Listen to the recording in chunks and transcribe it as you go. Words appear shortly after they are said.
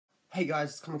Hey guys,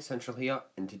 it's Comic Central here,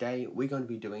 and today we're going to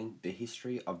be doing the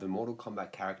history of the Mortal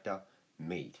Kombat character,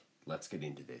 Meat. Let's get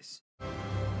into this.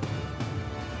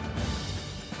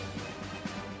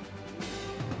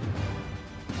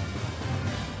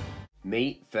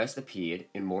 Meat first appeared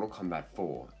in Mortal Kombat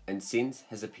 4, and since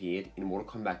has appeared in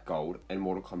Mortal Kombat Gold and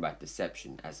Mortal Kombat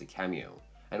Deception as a cameo,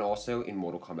 and also in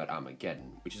Mortal Kombat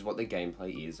Armageddon, which is what the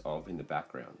gameplay is of in the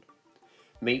background.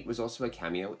 Meat was also a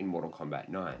cameo in Mortal Kombat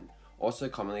 9, also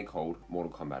commonly called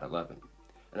Mortal Kombat 11,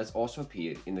 and has also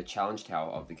appeared in the challenge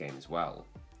tower of the game as well.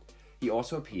 He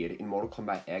also appeared in Mortal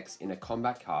Kombat X in a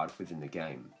combat card within the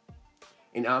game.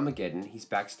 In Armageddon, his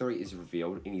backstory is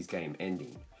revealed in his game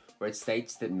ending, where it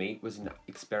states that Meat was an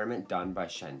experiment done by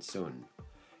Shang Tsung.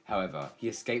 However, he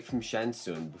escaped from Shang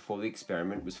Tsung before the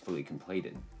experiment was fully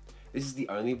completed. This is the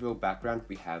only real background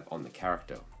we have on the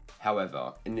character.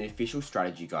 However, in the official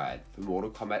strategy guide for Mortal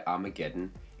Kombat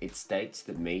Armageddon, it states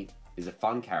that Meat is a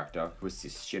fun character who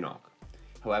assists Shinnok.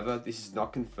 However, this is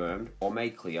not confirmed or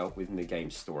made clear within the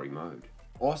game's story mode.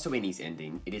 Also in his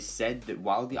ending, it is said that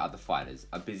while the other fighters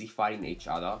are busy fighting each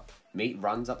other, Meat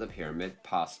runs up the pyramid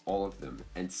past all of them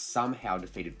and somehow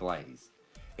defeated Blaze.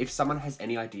 If someone has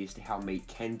any idea as to how Meat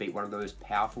can beat one of those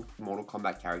powerful Mortal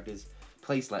Kombat characters,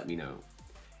 please let me know.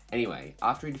 Anyway,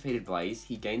 after he defeated Blaze,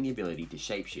 he gained the ability to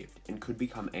shapeshift and could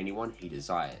become anyone he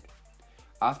desired.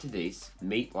 After this,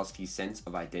 Meat lost his sense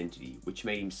of identity, which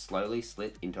made him slowly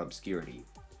slip into obscurity.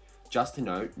 Just to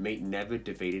note, Meat never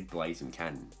defeated Blaze in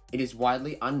canon. It is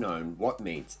widely unknown what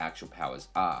Meat's actual powers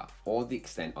are, or the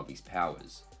extent of his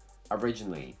powers.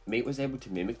 Originally, Meat was able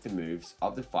to mimic the moves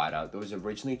of the fighter that was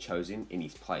originally chosen in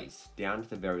his place, down to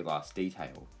the very last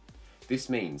detail. This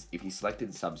means, if you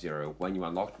selected Sub-Zero when you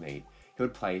unlocked Meat, he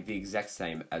would play the exact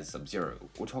same as Sub-Zero.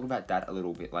 We'll talk about that a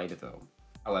little bit later though.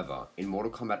 However, in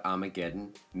Mortal Kombat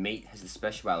Armageddon, Meat has the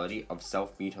speciality of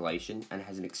self-mutilation and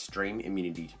has an extreme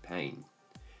immunity to pain.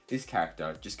 This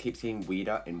character just keeps getting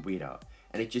weirder and weirder,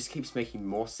 and it just keeps making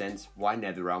more sense why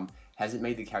NetherRealm hasn't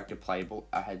made the character playable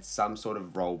or had some sort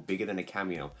of role bigger than a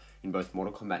cameo in both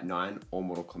Mortal Kombat 9 or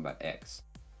Mortal Kombat X.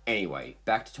 Anyway,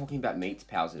 back to talking about Meat's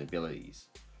powers and abilities.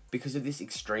 Because of this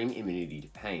extreme immunity to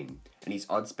pain and his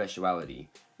odd speciality,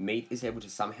 Meat is able to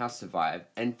somehow survive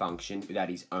and function without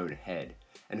his own head,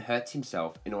 and hurts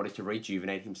himself in order to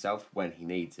rejuvenate himself when he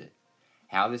needs it.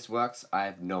 How this works, I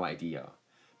have no idea.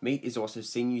 Meat is also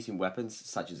seen using weapons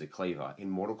such as a cleaver in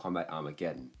Mortal Kombat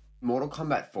Armageddon. In Mortal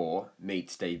Kombat 4,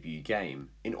 Meat's debut game,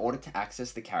 in order to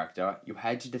access the character, you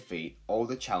had to defeat all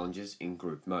the challenges in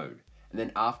group mode, and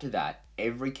then after that,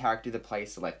 every character the player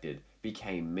selected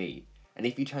became Meat, and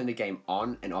if you turn the game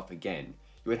on and off again,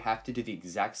 you would have to do the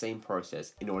exact same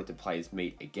process in order to play as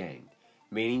Meat again,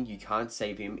 meaning you can't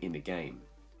save him in the game.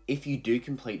 If you do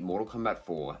complete Mortal Kombat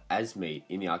 4 as Meat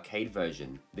in the arcade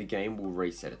version, the game will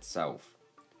reset itself.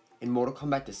 In Mortal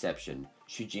Kombat Deception,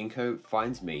 Shujinko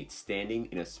finds Meat standing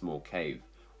in a small cave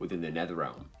within the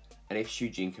Netherrealm, and if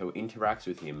Shujinko interacts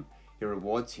with him, he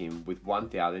rewards him with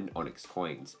 1000 Onyx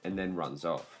coins and then runs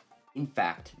off. In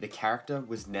fact, the character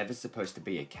was never supposed to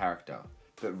be a character,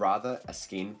 but rather a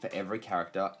skin for every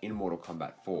character in Mortal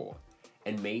Kombat 4.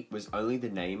 And Meat was only the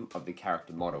name of the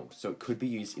character model, so it could be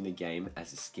used in the game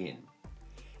as a skin.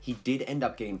 He did end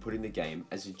up getting put in the game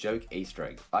as a joke Easter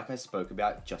egg, like I spoke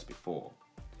about just before.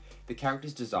 The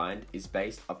character's design is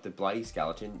based off the bloody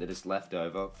skeleton that is left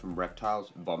over from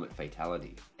Reptile's vomit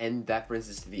fatality. And that brings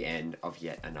us to the end of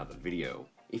yet another video.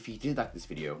 If you did like this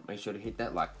video, make sure to hit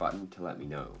that like button to let me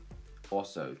know.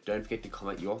 Also, don't forget to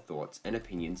comment your thoughts and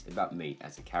opinions about Meat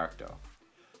as a character.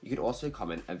 You could also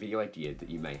comment a video idea that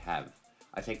you may have.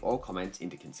 I take all comments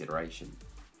into consideration.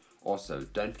 Also,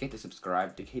 don't forget to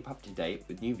subscribe to keep up to date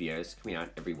with new videos coming out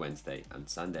every Wednesday and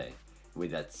Sunday. And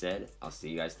with that said, I'll see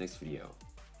you guys next video.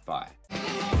 Bye.